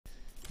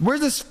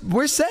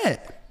Where's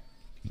Set?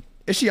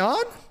 Is she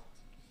on?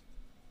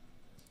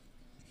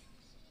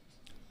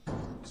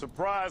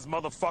 Surprise,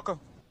 motherfucker.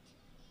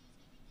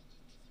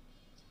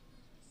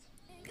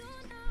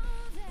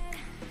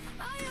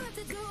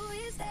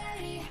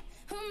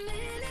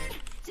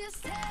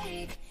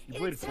 You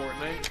played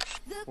Fortnite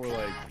for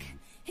like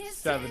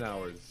 7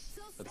 hours.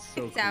 That's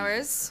so 6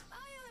 hours.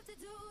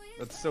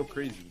 That's so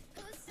crazy.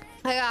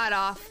 I got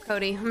off,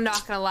 Cody. I'm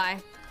not gonna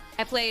lie.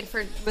 I played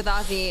with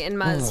Ozzy and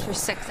Muzz for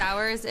 6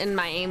 hours, and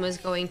my aim was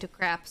going to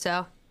crap.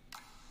 So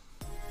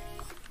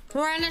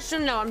we're in this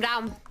room. No, I'm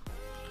down.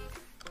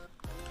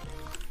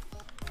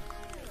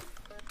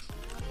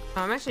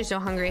 Oh, I'm actually so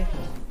hungry.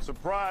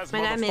 Surprise, my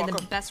dad made the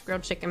best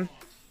grilled chicken.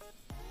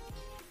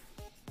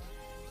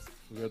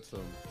 We got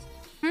some.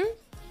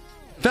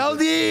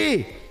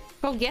 Feldy!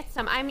 Go get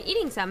some. I'm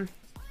eating some.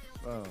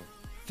 Oh.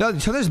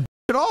 Feldy, so there's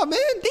it all, man.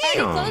 Damn. Hey,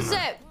 close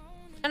it.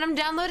 And I'm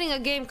downloading a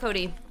game,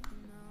 Cody,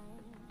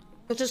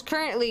 which is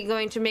currently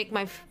going to make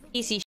my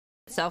PC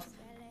itself.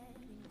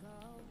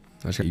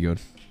 That's got you good.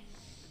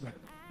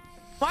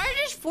 Why are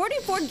these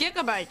 44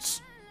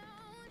 gigabytes?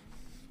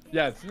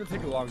 Yeah, it's gonna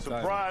take a long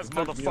time. Surprise,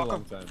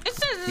 motherfucker. It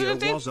says it's gonna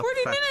take 40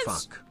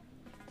 minutes.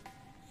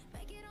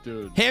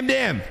 Dude. Ham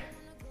damn.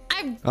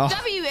 I'm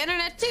W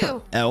internet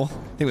too. L.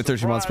 I think with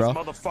 13 months, bro.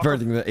 For I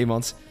think with 8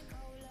 months.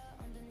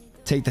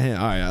 Take the hint.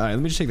 All right. Let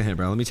me just take the hint,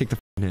 bro. Let me take the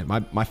hint.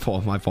 My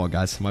fault,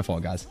 guys. My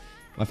fault.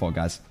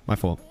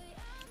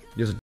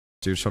 You're a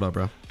dude. Shut up,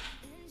 bro.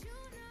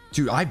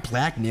 Dude, I have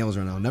black nails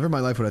right now. Never in my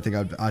life would I think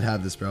I'd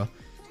have this, bro.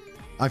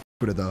 I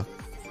with it though.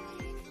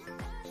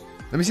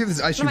 Let me see if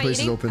this ice cream place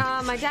is open.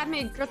 My dad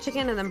made grilled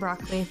chicken and then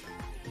broccoli.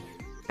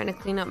 Trying to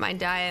clean up my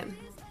diet.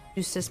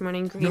 Juice this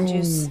morning, green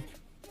juice.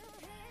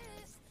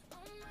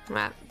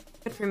 Well,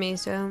 good for me,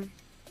 so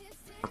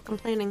not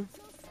complaining.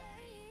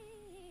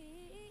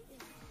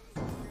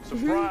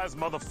 Surprise,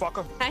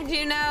 motherfucker. I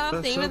do know.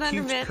 Thank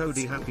you for the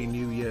Cody, happy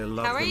new year.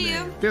 Love. How are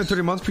you? Yeah,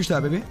 30 months.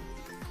 Appreciate that, baby.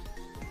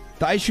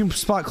 The ice cream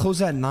spot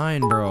closed at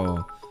 9,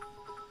 bro.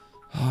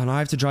 Oh, now I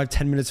have to drive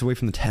 10 minutes away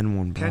from the 10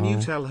 one, bro. Can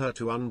you tell her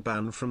to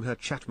unban from her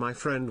chat? My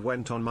friend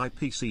went on my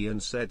PC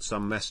and said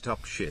some messed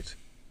up shit.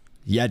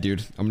 Yeah,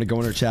 dude. I'm gonna go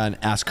in her chat and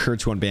ask her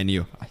to unban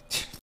you. I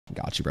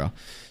got you, bro.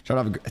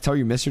 Tell her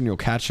you miss her and you'll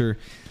catch her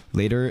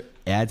later.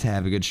 Add to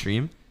have a good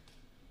stream.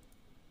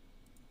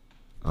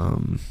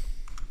 All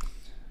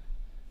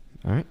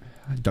right.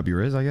 W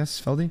Riz, I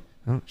guess. Feldy.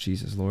 Oh,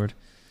 Jesus Lord.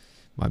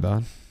 My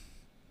bad.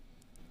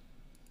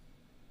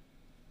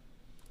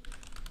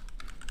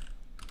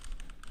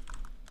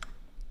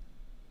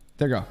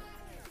 There you go.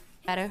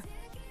 Better.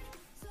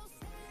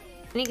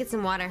 I need to get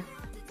some water.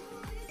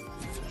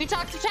 You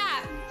talk to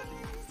chat.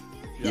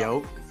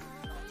 Yo.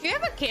 Do you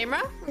have a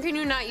camera, or can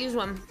you not use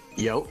one?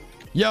 Yo.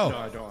 Yo. No,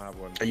 I don't have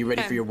one. Are you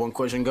ready for your one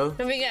question go?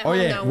 When we get home,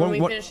 though, when we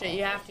finish it,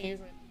 you have to use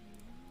it.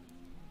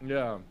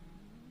 Yeah.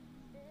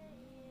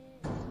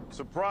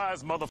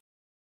 Surprise, motherfucker.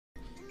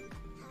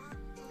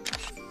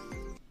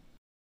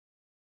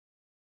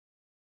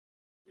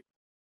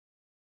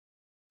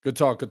 Good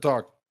talk. Good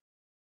talk.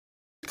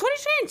 Cody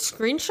trying to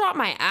screenshot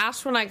my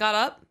ass when I got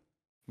up.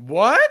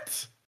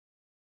 What?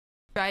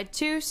 Tried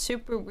to.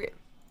 Super weird.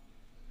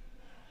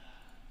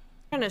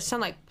 Trying to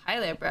sound like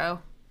Pilot, bro.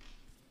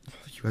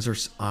 You guys are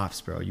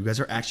ops, bro. You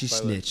guys are actually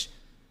snitch.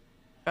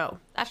 Bro,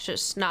 that's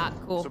just not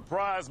cool.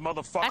 Surprise,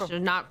 motherfucker. That's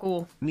just not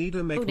cool. Need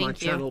to make my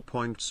thank you. channel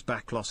points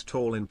back. Lost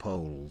all in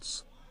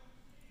polls.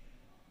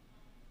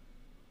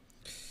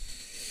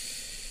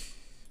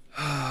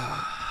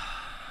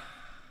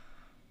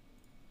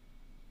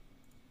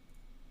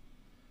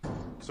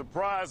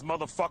 Surprise,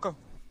 motherfucker.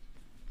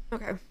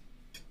 Okay.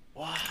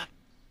 What?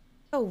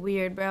 So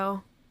weird,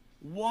 bro.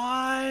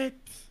 What?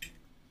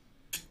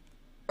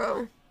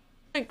 Bro.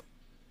 Like,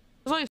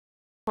 it's like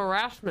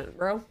harassment,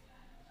 bro.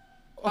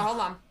 Oh, hold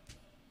on.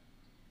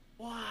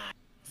 What?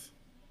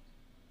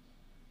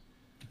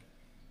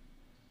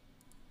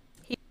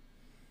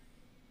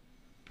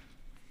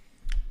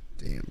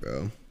 Damn,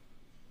 bro.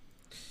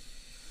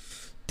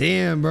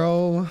 Damn,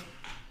 bro.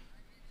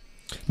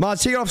 Mod,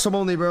 take it off some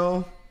only,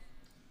 bro.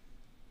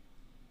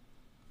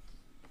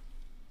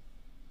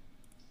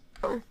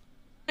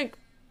 Like,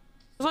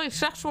 it's like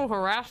sexual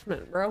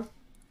harassment, bro.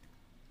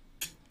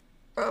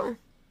 Bro.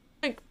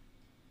 Like,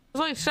 it's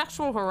like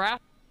sexual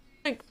harassment.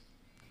 Like,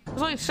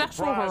 it's like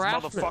sexual Surprise,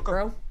 harassment,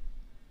 bro.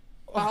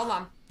 Oh, hold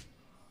on.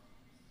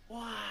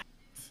 What?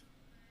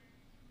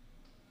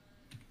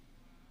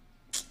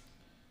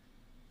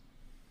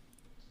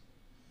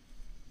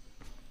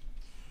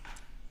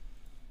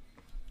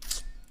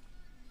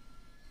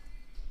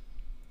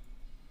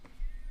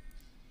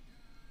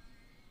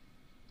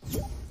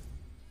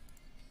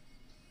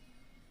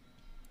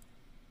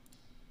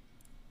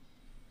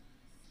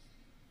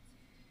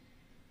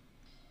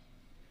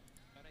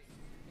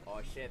 Oh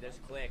shit, there's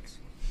Clix.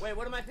 Wait,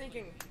 what am I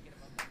thinking?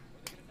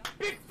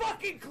 Big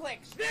fucking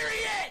Clix! There he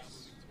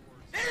is!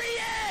 There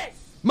he is!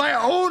 My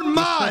own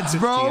mods,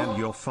 bro. And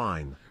you're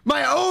fine.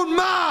 My own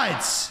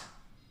mods.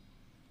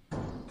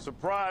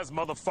 Surprise,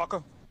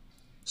 motherfucker.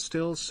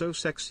 Still so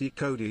sexy,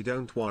 Cody,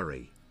 don't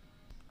worry.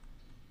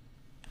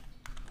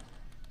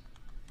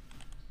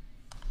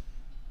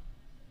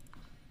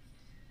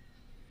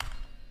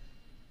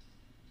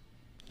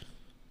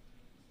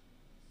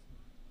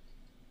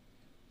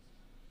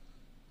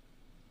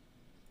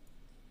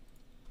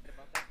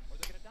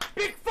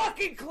 Big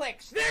fucking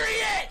Clix! There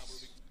he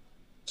is!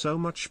 So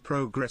much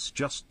progress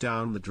just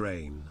down the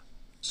drain.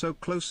 So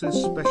close,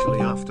 especially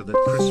after the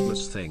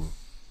Christmas thing.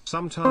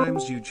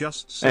 Sometimes you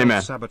just Hey,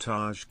 man.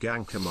 sabotage,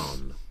 gang, come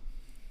on.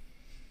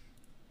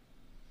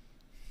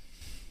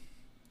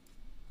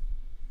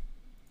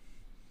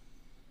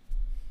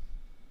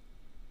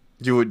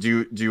 Do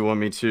you want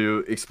me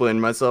to explain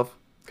myself?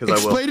 Because I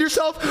will. Explain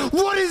yourself?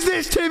 What is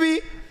this,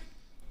 Timmy?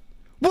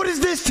 What is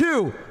this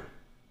to?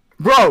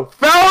 Bro,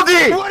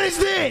 Feldy! What is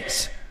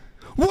this?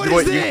 What You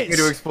is want me to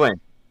this? explain?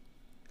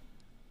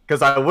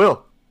 Because I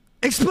will.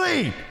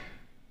 Explain.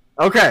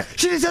 Okay.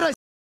 She just said I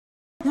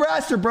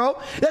harassed her,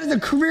 bro. That is a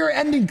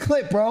career-ending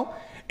clip, bro.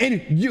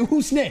 And you,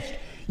 who snitched?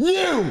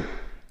 You.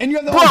 And you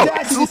have the Bro,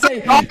 audacity to say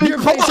it's on you're your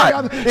playing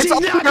VOD. She's It's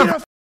on not your- gonna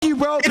f you,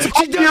 bro. It's She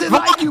on your doesn't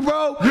like VOD. you,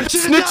 bro. You She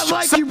does snitched not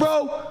like yourself. you,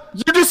 bro.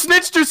 You just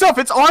snitched yourself.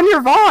 It's on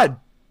your VOD.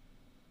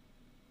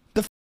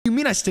 The f you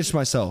mean I stitched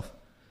myself?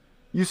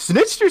 You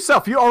snitched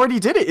yourself. You already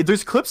did it.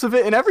 There's clips of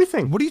it and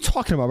everything. What are you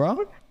talking about,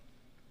 bro?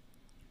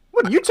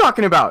 What are you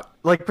talking about?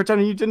 Like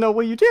pretending you didn't know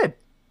what you did.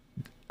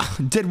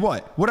 Did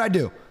what? What'd I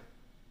do?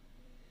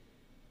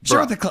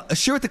 Share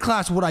with the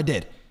class what I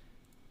did.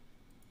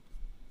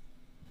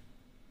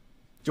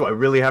 Do I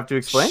really have to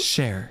explain?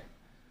 Share.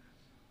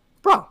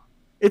 Bro,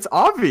 it's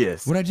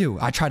obvious. What'd I do?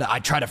 I try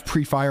to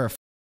pre-fire a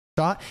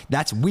shot.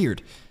 That's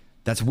weird.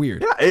 That's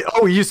weird.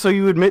 Yeah. So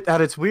you admit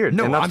that it's weird?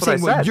 No, and that's I'm what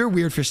saying I said. you're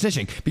weird for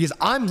snitching because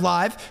I'm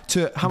live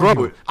to how many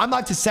Bro. people? I'm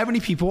live to 70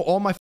 people, all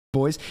my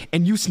boys,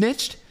 and you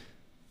snitched.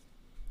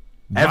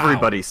 Wow.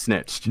 Everybody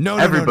snitched. No,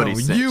 Everybody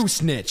snitched. You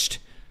snitched.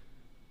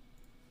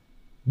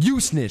 You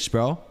snitched,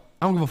 bro.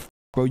 I don't give a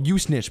bro. You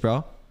snitched,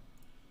 bro.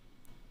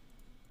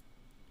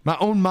 My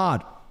own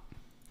mod.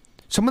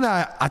 Someone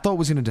that I thought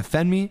was gonna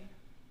defend me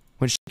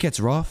when shit gets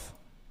rough.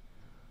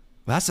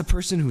 Well, that's the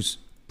person who's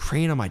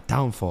preying on my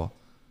downfall.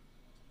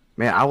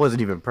 Man, I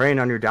wasn't even praying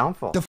on your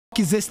downfall. The f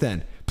is this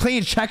then?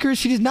 Playing checkers?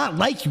 She does not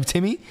like you,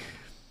 Timmy.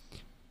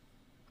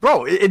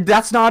 Bro,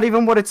 that's not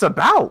even what it's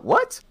about.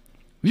 What?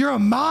 You're a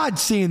mod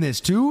seeing this,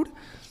 dude.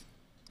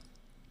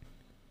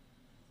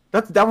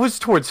 That was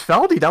towards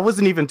Feldy. That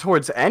wasn't even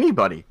towards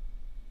anybody.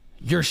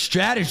 Your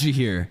strategy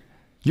here.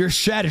 Your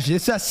strategy.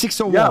 It's at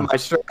 601. Yeah, my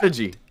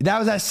strategy. That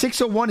was at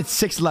 601. It's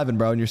 611,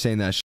 bro. And you're saying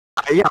that.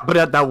 Yeah,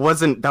 but that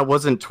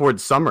wasn't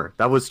towards Summer.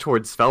 That was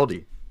towards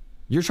Feldy.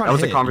 You're trying That to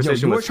was hit. a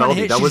conversation you with trying to Feldy.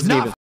 hit. That She's wasn't not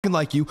even. fucking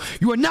like you.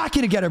 You are not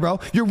gonna get her, bro.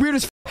 You're weird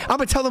as. I'm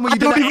gonna tell them what I you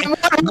did. don't At, even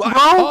want it, bro.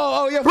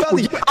 Oh, yeah, Bro,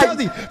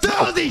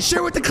 Feldy.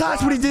 Share with the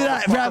class what he did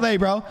at Raleigh,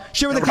 bro.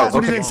 Share with the class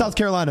what he did in South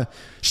Carolina.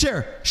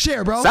 Share,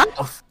 bro.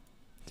 South.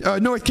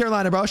 North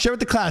Carolina, bro. Share with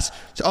the class.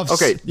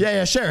 Okay.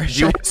 Yeah, share. Do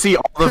you want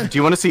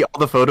to see all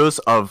the photos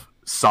of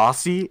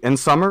Saucy and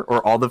Summer,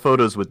 or all the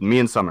photos with me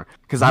and Summer?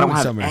 Because I don't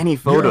have any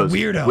photos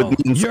You're a weirdo. with me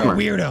and You're Summer. a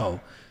weirdo.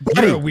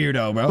 Buddy. You're a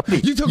weirdo, bro.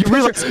 You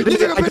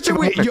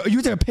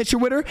took a picture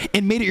with her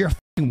and made it your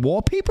fucking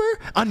wallpaper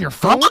on your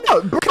phone?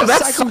 Bro,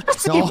 that's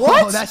Saucy.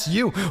 What? Oh, that's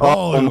you.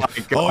 Oh my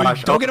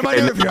gosh. Don't get on my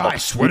nerve here. I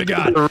swear to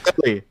God.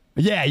 Really?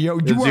 Yeah, you are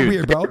Dude,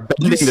 weird, bro. They're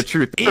bending the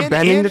truth. They're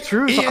bending the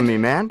truth on me,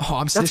 man. Oh,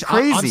 I'm That's stitching.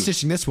 crazy. I'm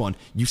stitching this one.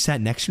 You sat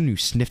next to her and you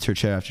sniffed her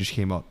chair after she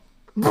came up.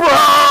 Bro!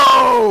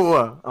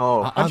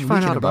 Oh, how'd you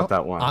find out it, bro. about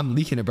that one? I'm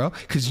leaking it, bro.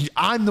 Because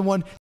I'm the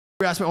one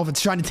who asked me over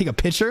trying to take a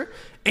picture,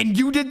 and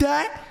you did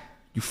that?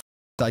 You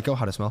psycho.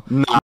 How to smell?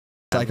 Nah.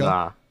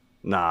 Psycho.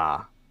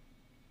 Nah.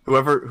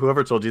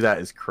 Whoever told you that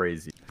is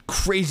crazy.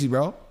 Crazy,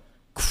 bro.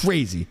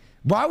 Crazy.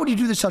 Why would you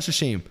do this? Such a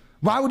shame.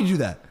 Why would you do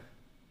that?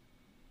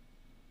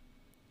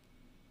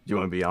 Do you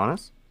want to be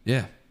honest?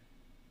 Yeah.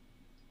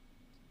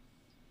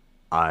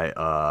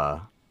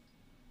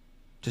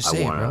 Just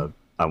say it, bro.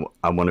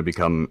 I want to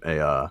become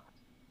a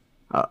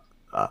I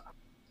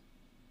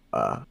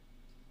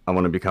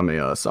want to become a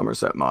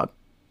Sommerset mod.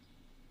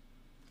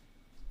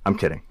 I'm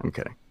kidding.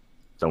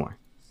 Don't worry.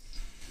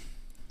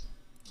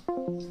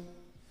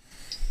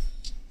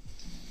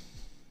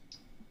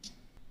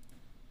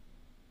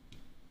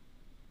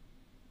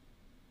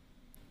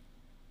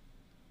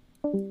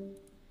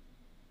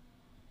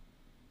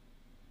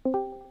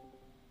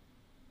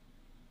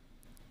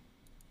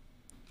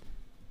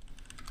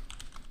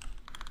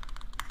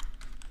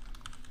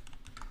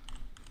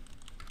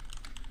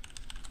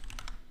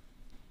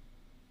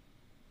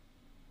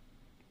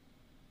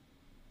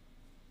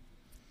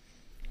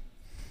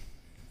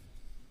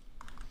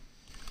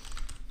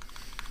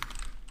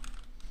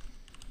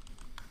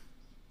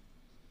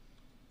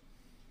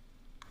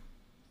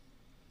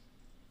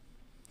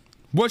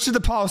 What should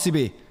the policy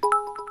be?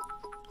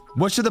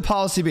 What should the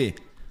policy be?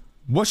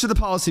 What should the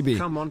policy be?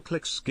 Come on,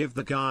 Clix, give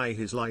the guy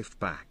his life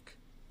back.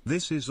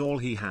 This is all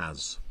he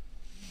has.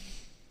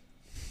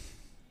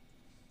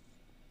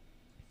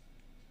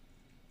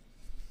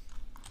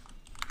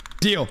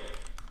 Deal.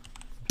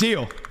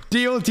 Deal.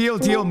 Deal, deal,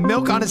 deal.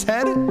 Milk on his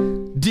head.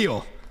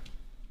 Deal.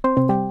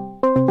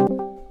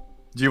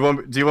 Do you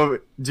want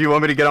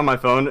me to get on my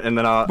phone and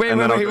then I'll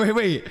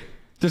Wait.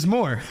 There's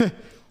more.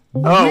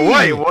 Oh,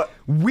 wait, what?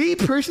 We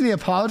personally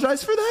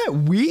apologize for that?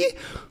 We?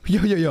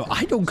 Yo,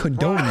 I don't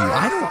condone you.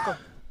 I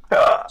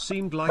don't.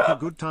 Seemed like a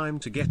good time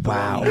to get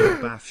Wow. the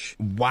bash.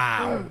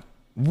 Wow.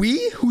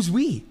 We? Who's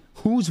we?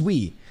 Who's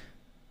we?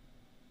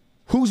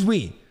 Who's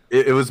we?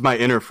 It was my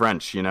inner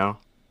French, you know?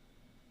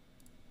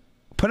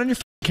 Put on your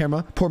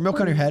camera, pour milk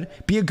on your head,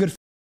 be a good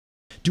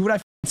do what I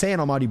say, and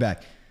I'll mod you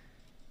back.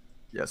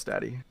 Yes,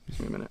 Daddy. Give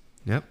me a minute.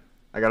 Yep.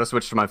 I gotta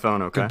switch to my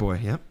phone, okay? Good boy,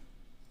 yep.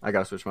 I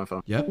gotta switch to my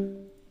phone. Yep.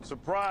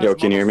 Surprise, Yo,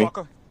 can you hear me?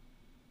 motherfucker.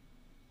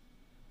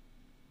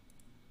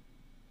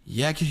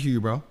 Yeah, I can hear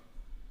you, bro.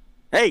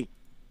 Hey!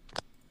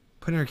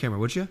 Put in your camera,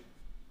 would you?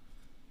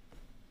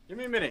 Give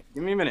me a minute.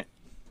 Give me a minute.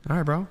 All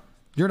right, bro.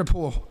 You're gonna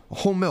pour a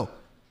whole milk.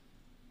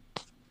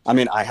 I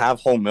mean, I have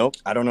whole milk.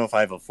 I don't know if I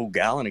have a full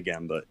gallon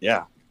again, but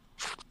yeah.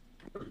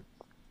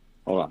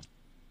 Hold on.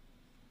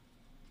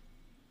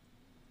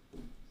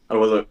 How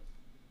do I look?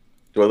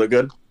 Do I look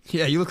good?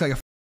 Yeah, you look like a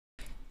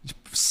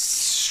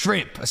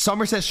shrimp, a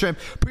Sommerset shrimp.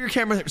 Put your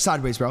camera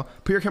sideways, bro.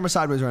 Put your camera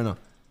sideways right now.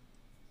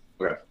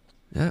 Okay.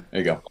 Yeah. There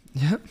you go.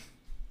 Yeah.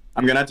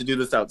 I'm gonna have to do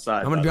this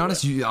outside. I'm gonna be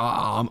honest.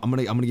 I'm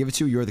gonna give it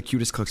to you. You're the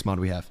cutest Clix mod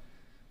we have.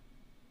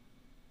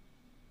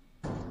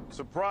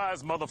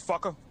 Surprise,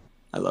 motherfucker.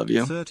 I love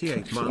you. 38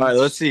 months. All right,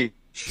 let's see.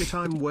 Shit,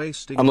 I'm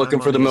wasting. I'm looking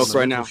my for the money milk on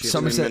right now. shit.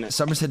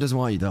 Somerset doesn't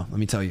want you though. Let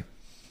me tell you.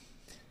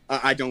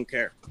 I don't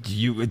care.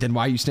 Then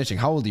why are you snitching?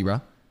 How old are you,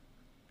 bro?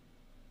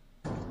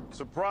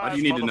 Surprise, Why do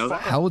you need to know that?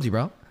 motherfucker. How old are you,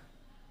 bro?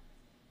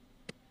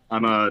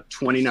 I'm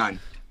 29.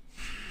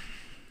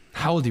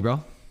 How old are you,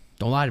 bro?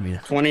 Don't lie to me.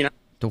 29.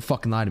 Don't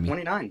fucking lie to me.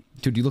 29.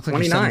 Dude, you look like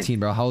 29. you're 17,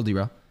 bro. How old are you,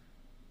 bro?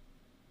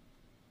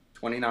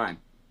 29.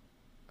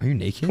 Are you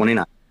naked?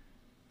 29.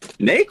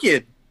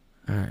 Naked?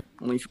 All right.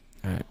 Only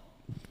All right.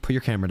 Put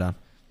your camera down.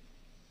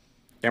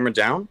 camera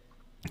down?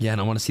 Yeah,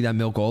 and I want to see that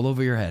milk all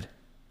over your head.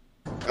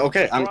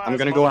 Okay, I'm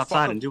gonna go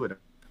outside and do it.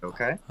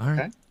 Okay? All right.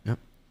 Okay? Yep.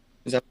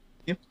 Is that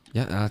you?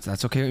 Yeah,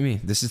 that's okay with me.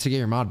 This is to get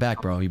your mod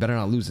back, bro. You better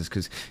not lose this,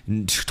 because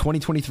in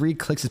 2023,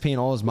 Clix is paying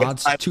all his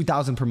mods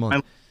 $2,000 per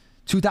month.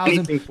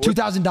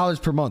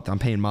 $2,000 per month. I'm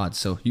paying mods,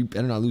 so you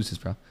better not lose this,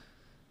 bro.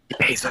 He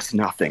pays us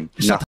nothing.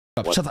 Shut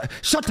the up.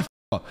 Shut the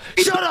up.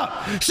 Shut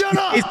up. Shut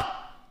up.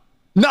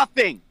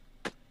 Nothing.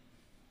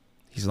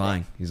 He's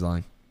lying. He's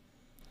lying.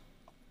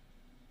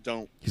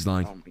 Don't. He's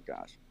lying. Oh my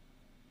gosh.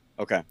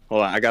 Okay,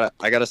 hold on. I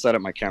gotta set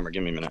up my camera.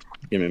 Give me a minute.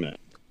 Give me a minute.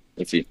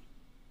 Let's see.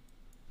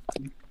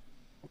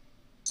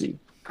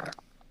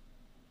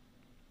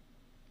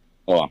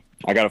 Hold on.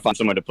 I gotta find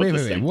somewhere to put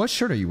this Wait. thing. What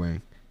shirt are you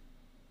wearing?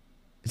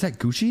 Is that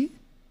Gucci?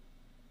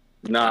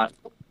 Nah.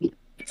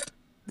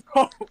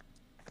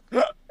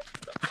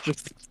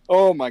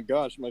 Oh my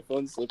gosh, my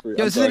phone's slippery.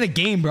 Yo, this isn't a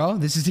game, bro.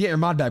 This is to get your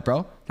mod back,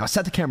 bro. Now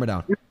set the camera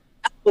down. That's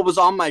what was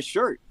on my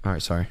shirt. All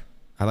right, sorry.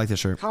 I like that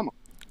shirt. Come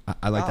on.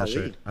 I like that Golly.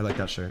 shirt. I like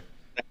that shirt.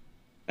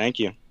 Thank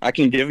you. I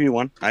can give you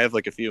one. I have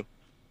like a few.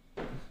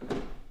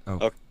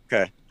 Oh.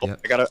 Okay.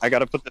 Yep. I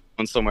gotta put this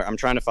one somewhere. I'm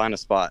trying to find a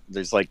spot.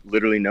 There's like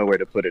literally nowhere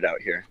to put it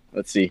out here.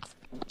 Let's see.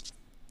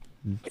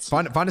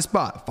 Find a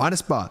spot. Find a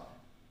spot.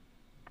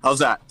 How's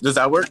that? Does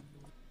that work?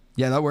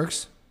 Yeah, that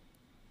works.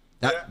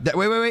 Wait.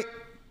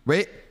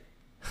 Wait.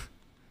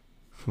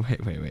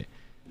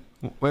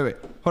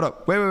 Hold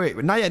up. Wait.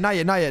 Not yet.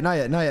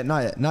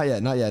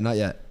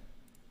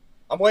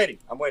 I'm waiting.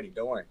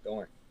 Don't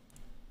worry.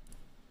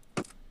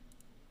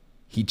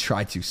 He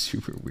tried to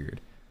super weird.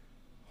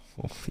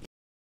 Holy.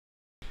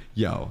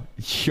 Yo,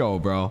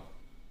 bro.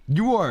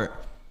 You are.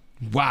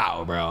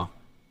 Wow, bro.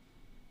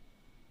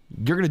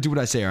 You're gonna do what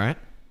I say, all right?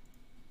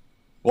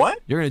 What?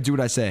 You're gonna do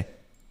what I say.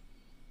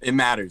 It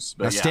matters.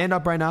 But Now stand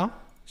up right now.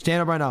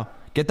 Stand up right now.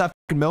 Get that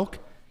fucking milk.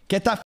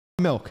 Get that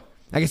fucking milk.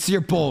 I can see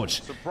your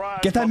bulge. Surprise,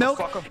 Get that milk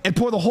motherfucker. and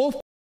pour the whole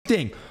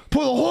thing.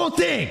 Pour the whole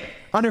thing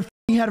on your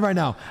fucking head right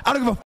now. I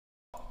don't give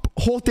a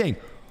whole thing.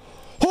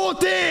 Whole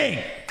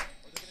thing.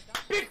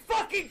 Big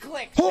fucking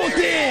Clix. Whole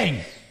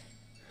thing.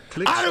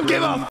 Clix I don't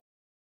give a.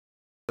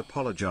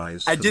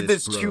 Apologize. I for did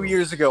this bro. 2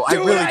 years ago. I Do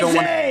really what don't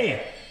want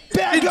say.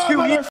 Back Did up, 2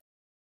 mother.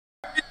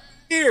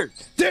 years.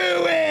 Do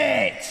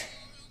it.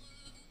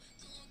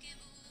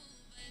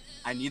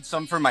 I need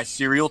some for my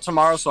cereal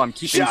tomorrow, so I'm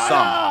keeping Shut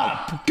some.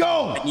 up.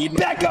 Go. I need-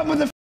 Back up,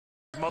 mother.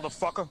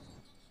 Motherfucker.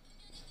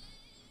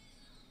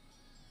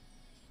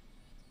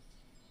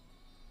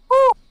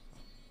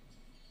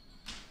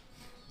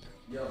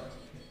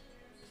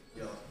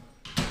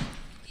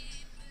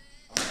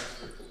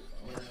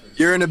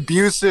 You're an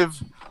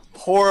abusive,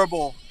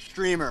 horrible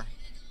streamer.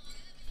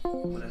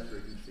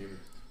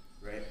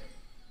 Right.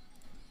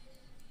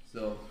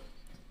 So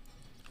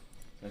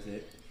that's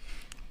it.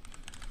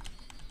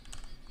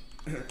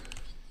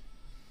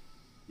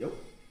 Yep.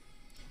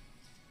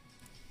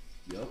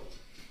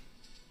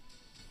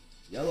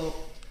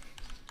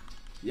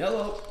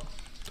 Yellow.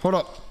 Hold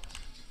up.